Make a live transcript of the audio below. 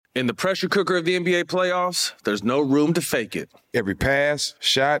In the pressure cooker of the NBA playoffs, there's no room to fake it. Every pass,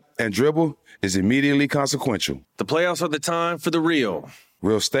 shot, and dribble is immediately consequential. The playoffs are the time for the real.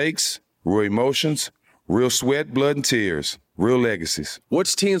 Real stakes, real emotions, real sweat, blood, and tears, real legacies.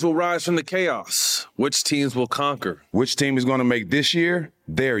 Which teams will rise from the chaos? Which teams will conquer? Which team is going to make this year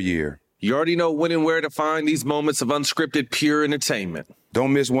their year? You already know when and where to find these moments of unscripted, pure entertainment.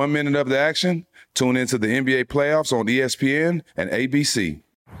 Don't miss 1 minute of the action. Tune into the NBA playoffs on ESPN and ABC.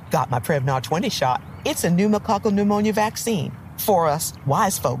 Got my Prevnar 20 shot. It's a pneumococcal pneumonia vaccine. For us,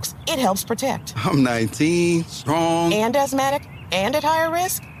 wise folks, it helps protect. I'm 19, strong. And asthmatic, and at higher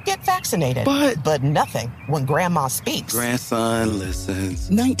risk. Get vaccinated. But nothing when grandma speaks. Grandson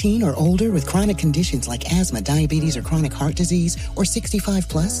listens. 19 or older with chronic conditions like asthma, diabetes, or chronic heart disease, or 65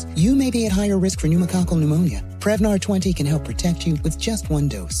 plus, you may be at higher risk for pneumococcal pneumonia. Prevnar 20 can help protect you with just 1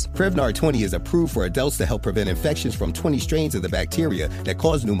 dose. Prevnar 20 is approved for adults to help prevent infections from 20 strains of the bacteria that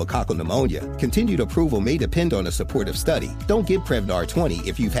cause pneumococcal pneumonia. Continued approval may depend on a supportive study. Don't get Prevnar 20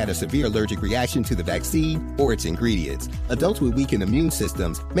 if you've had a severe allergic reaction to the vaccine or its ingredients. Adults with weakened immune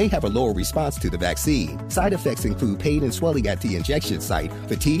systems may have a lower response to the vaccine. Side effects include pain and swelling at the injection site,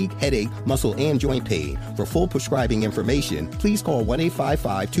 fatigue, headache, muscle, and joint pain. For full prescribing information, please call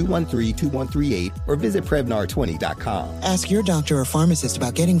 1-855-213-2138 or visit Prevnar20.com. Ask your doctor or pharmacist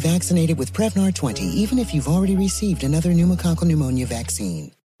about getting vaccinated with Prevnar 20, even if you've already received another pneumococcal pneumonia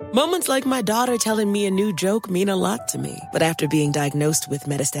vaccine. Moments like my daughter telling me a new joke mean a lot to me. But after being diagnosed with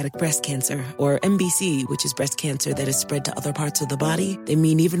metastatic breast cancer, or MBC, which is breast cancer that is spread to other parts of the body, they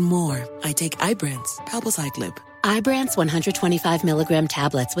mean even more. I take Ibrance, palbociclib. Ibrance 125 milligram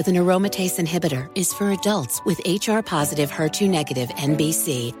tablets with an aromatase inhibitor is for adults with HR-positive, HER2-negative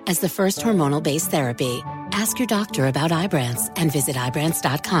MBC as the first hormonal-based therapy. Ask your doctor about Ibrance and visit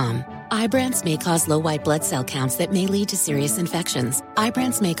Ibrance.com. Ibrance may cause low white blood cell counts that may lead to serious infections.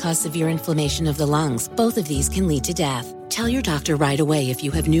 Ibrance may cause severe inflammation of the lungs. Both of these can lead to death. Tell your doctor right away if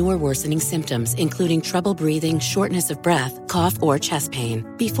you have new or worsening symptoms, including trouble breathing, shortness of breath, cough, or chest pain.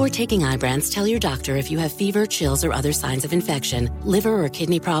 Before taking Ibrance, tell your doctor if you have fever, chills, or other signs of infection, liver or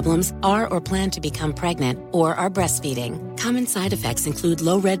kidney problems, are or plan to become pregnant, or are breastfeeding. Common side effects include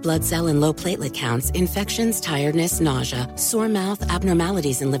low red blood cell and low platelet counts, infections, tiredness, nausea, sore mouth,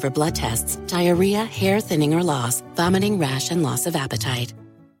 abnormalities in liver blood tests, diarrhea, hair thinning or loss, vomiting, rash, and loss of appetite.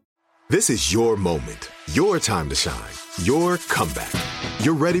 This is your moment, your time to shine, your comeback.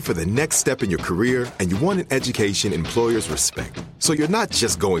 You're ready for the next step in your career, and you want an education employers respect. So you're not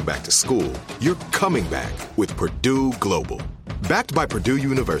just going back to school, you're coming back with Purdue Global. Backed by Purdue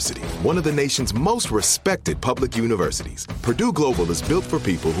University, one of the nation's most respected public universities, Purdue Global is built for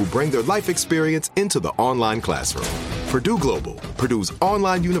people who bring their life experience into the online classroom. Purdue Global, Purdue's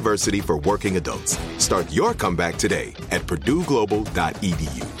online university for working adults. Start your comeback today at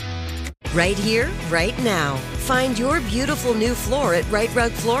purdueglobal.edu. Right here, right now. Find your beautiful new floor at Right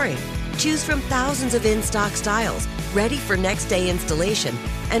Rug Flooring. Choose from thousands of in-stock styles, ready for next day installation,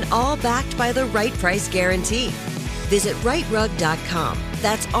 and all backed by the right price guarantee. Visit rightrug.com.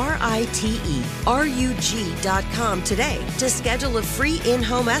 That's RITERUG.com today to schedule a free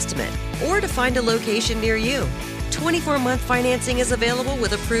in-home estimate or to find a location near you. 24-month financing is available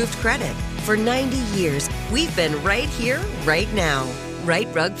with approved credit. For 90 years, we've been right here, right now. Right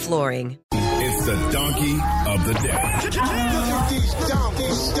Rug Flooring. It's the donkey of the day.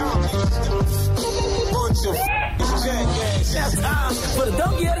 For the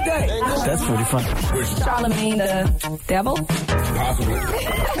donkey of the day. That's pretty funny. Charlemagne the devil? Possibly.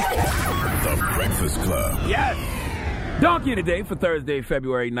 The Breakfast Club. Yes. Donkey of the day for Thursday,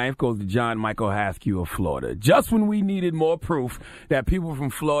 February 9th goes to John Michael Haskew of Florida. Just when we needed more proof that people from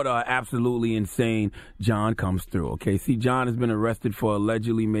Florida are absolutely insane, John comes through, okay? See, John has been arrested for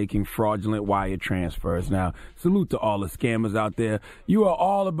allegedly making fraudulent wire transfers. Now, salute to all the scammers out there. You are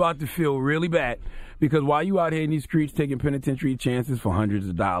all about to feel really bad because while you out here in these streets taking penitentiary chances for hundreds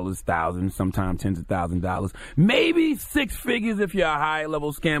of dollars, thousands, sometimes tens of thousands of dollars, maybe six figures if you're a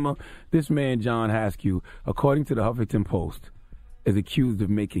high-level scammer, this man, John Haskew, according to the Huffington Post, is accused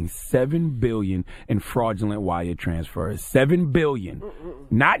of making $7 billion in fraudulent wire transfers. $7 billion.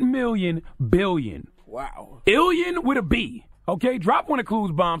 Not million, billion. Wow. Illion with a B. Okay? Drop one of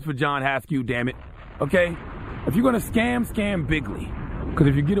Clues bombs for John Haskew, damn it. Okay? If you're going to scam bigly. Because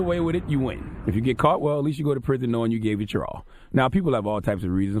if you get away with it, you win. If you get caught, well, at least you go to prison knowing you gave it your all. Now, people have all types of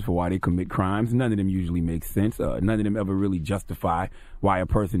reasons for why they commit crimes. None of them usually make sense. None of them ever really justify why a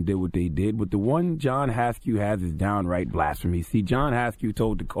person did what they did. But the one John Haskew has is downright blasphemy. See, John Haskew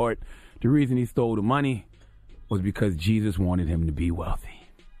told the court the reason he stole the money was because Jesus wanted him to be wealthy.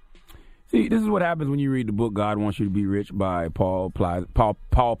 See, this is what happens when you read the book God Wants You to Be Rich by Paul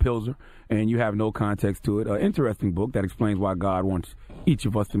Pilzer, and you have no context to it. An interesting book that explains why God wants each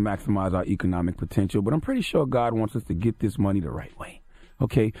of us to maximize our economic potential, but I'm pretty sure God wants us to get this money the right way.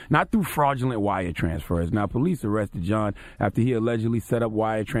 Okay, not through fraudulent wire transfers. Now, police arrested John after he allegedly set up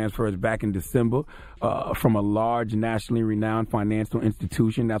wire transfers back in December from a large nationally renowned financial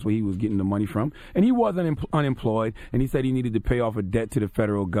institution. That's where he was getting the money from. And he was unemployed, and he said he needed to pay off a debt to the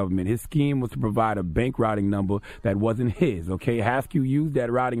federal government. His scheme was to provide a bank routing number that wasn't his. Okay, Haskew used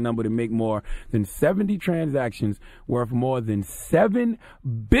that routing number to make more than 70 transactions worth more than $7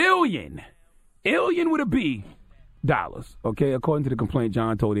 billion. Illion with a B. Dollars. Okay, according to the complaint,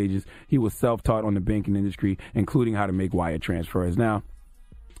 John told agents he was self-taught on the banking industry, including how to make wire transfers. Now,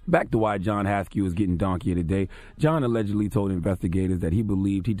 back to why John Haskew is getting donkey today. John allegedly told investigators that he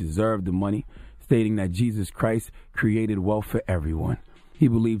believed he deserved the money, stating that Jesus Christ created wealth for everyone. He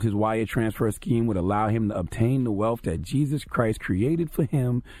believed his wire transfer scheme would allow him to obtain the wealth that Jesus Christ created for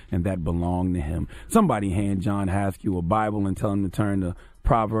him and that belonged to him. Somebody hand John Haskew a Bible and tell him to turn to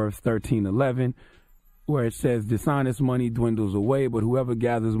Proverbs 13:11. Where it says dishonest money dwindles away, but whoever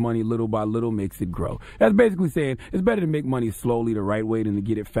gathers money little by little makes it grow. That's basically saying it's better to make money slowly the right way than to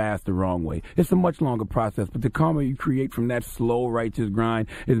get it fast the wrong way. It's a much longer process, but the karma you create from that slow, righteous grind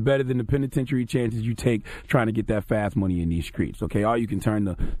is better than the penitentiary chances you take trying to get that fast money in these streets, okay? Or you can turn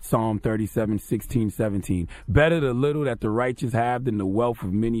to Psalm 37:16-17. Better the little that the righteous have than the wealth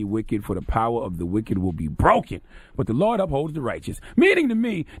of many wicked, for the power of the wicked will be broken, but the Lord upholds the righteous. Meaning to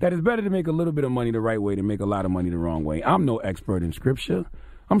me that it's better to make a little bit of money the right way than make a lot of money the wrong way. I'm no expert in scripture.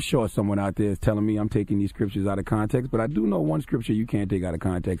 I'm sure someone out there is telling me I'm taking these scriptures out of context, but I do know one scripture you can't take out of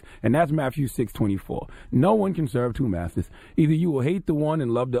context, and that's Matthew 6:24. No one can serve two masters. Either you will hate the one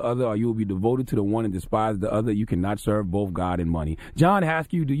and love the other, or you will be devoted to the one and despise the other. You cannot serve both God and money. John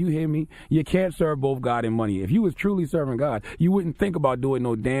Haskew, do you hear me? You can't serve both God and money. If you was truly serving God, you wouldn't think about doing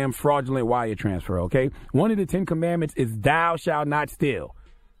no damn fraudulent wire transfer, okay? One of the 10 commandments is thou shalt not steal.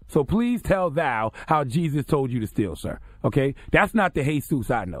 So please tell thou how Jesus told you to steal, sir. Okay? That's not the Jesus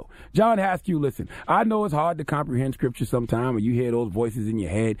I know. John Haskew, listen, I know it's hard to comprehend scripture sometime when you hear those voices in your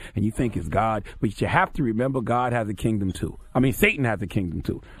head and you think it's God, but you have to remember God has a kingdom too. I mean, Satan has a kingdom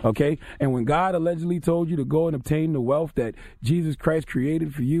too. Okay? And when God allegedly told you to go and obtain the wealth that Jesus Christ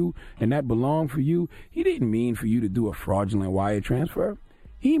created for you and that belonged for you, he didn't mean for you to do a fraudulent wire transfer.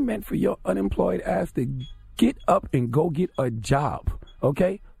 He meant for your unemployed ass to get up and go get a job.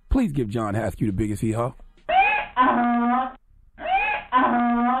 Okay? Please give John Haskew the biggest hee-haw.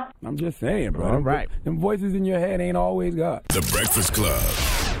 I'm just saying, bro. All right. Them voices in your head ain't always God. The Breakfast Club.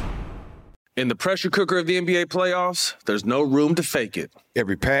 In the pressure cooker of the NBA playoffs, there's no room to fake it.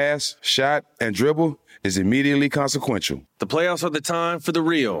 Every pass, shot, and dribble is immediately consequential. The playoffs are the time for the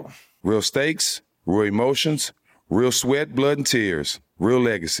real. Real stakes, real emotions, real sweat, blood, and tears. Real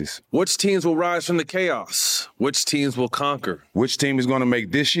legacies. Which teams will rise from the chaos? Which teams will conquer? Which team is going to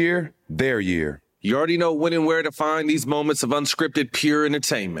make this year their year? You already know when and where to find these moments of unscripted, pure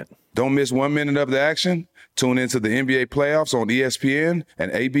entertainment. Don't miss 1 minute of the action. Tune into the NBA playoffs on ESPN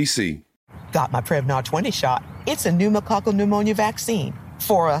and ABC. Got my Prevnar 20 shot. It's a pneumococcal pneumonia vaccine.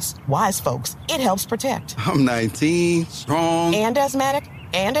 For us, wise folks, it helps protect. I'm 19, strong. And asthmatic,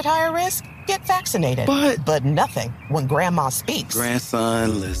 and at higher risk. Get vaccinated. But nothing when grandma speaks.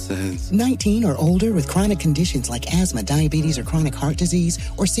 Grandson listens. 19 or older with chronic conditions like asthma, diabetes, or chronic heart disease,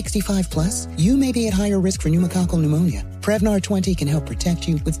 or 65 plus, you may be at higher risk for pneumococcal pneumonia. Prevnar 20 can help protect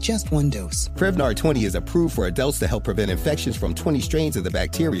you with just one dose. Prevnar 20 is approved for adults to help prevent infections from 20 strains of the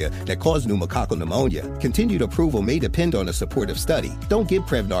bacteria that cause pneumococcal pneumonia. Continued approval may depend on a supportive study. Don't get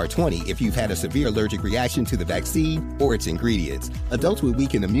Prevnar 20 if you've had a severe allergic reaction to the vaccine or its ingredients. Adults with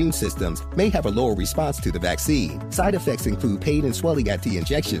weakened immune systems may have a lower response to the vaccine. Side effects include pain and swelling at the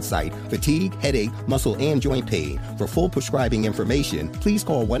injection site, fatigue, headache, muscle, and joint pain. For full prescribing information, please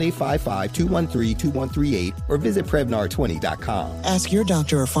call 1-855-213-2138 or visit Prevnar20.com. Ask your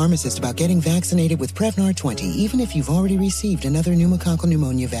doctor or pharmacist about getting vaccinated with Prevnar 20, even if you've already received another pneumococcal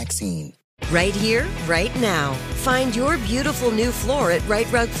pneumonia vaccine. Right here, right now. Find your beautiful new floor at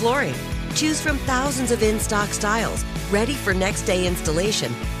Right Rug Flooring. Choose from thousands of in-stock styles, ready for next day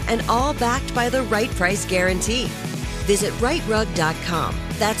installation, and all backed by the right price guarantee. Visit rightrug.com.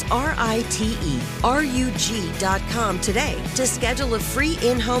 That's RITERUG.com today to schedule a free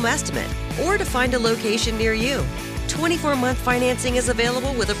in-home estimate or to find a location near you. 24-month financing is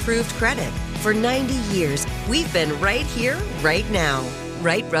available with approved credit. For 90 years, we've been right here, right now.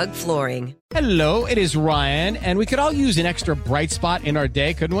 Right Rug Flooring. Hello, it is Ryan, and we could all use an extra bright spot in our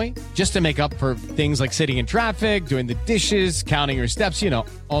day, couldn't we? Just to make up for things like sitting in traffic, doing the dishes, counting your steps,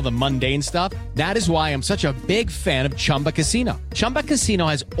 all the mundane stuff. That is why I'm such a big fan of Chumba Casino. Chumba Casino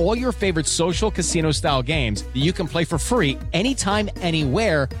has all your favorite social casino-style games that you can play for free anytime,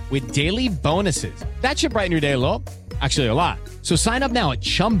 anywhere with daily bonuses. That should brighten your day a little. Actually, a lot. So sign up now at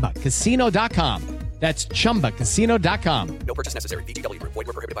ChumbaCasino.com. That's ChumbaCasino.com. No purchase necessary. VGW Group. Void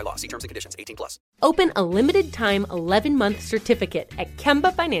where prohibited by law. See terms and conditions. 18+. Open a limited-time 11-month certificate at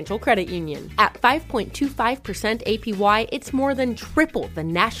Kemba Financial Credit Union. At 5.25% APY, it's more than triple the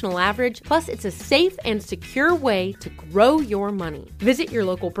national average. Plus, it's a safe and secure way to grow your money. Visit your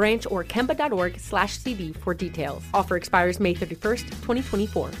local branch or kemba.org/CD for details. Offer expires May 31st,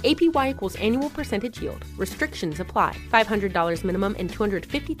 2024. APY equals annual percentage yield. Restrictions apply. $500 minimum and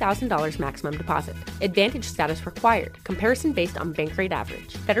 $250,000 maximum deposit. Advantage status required. Comparison based on bank rate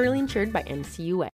average. Federally insured by NCUA.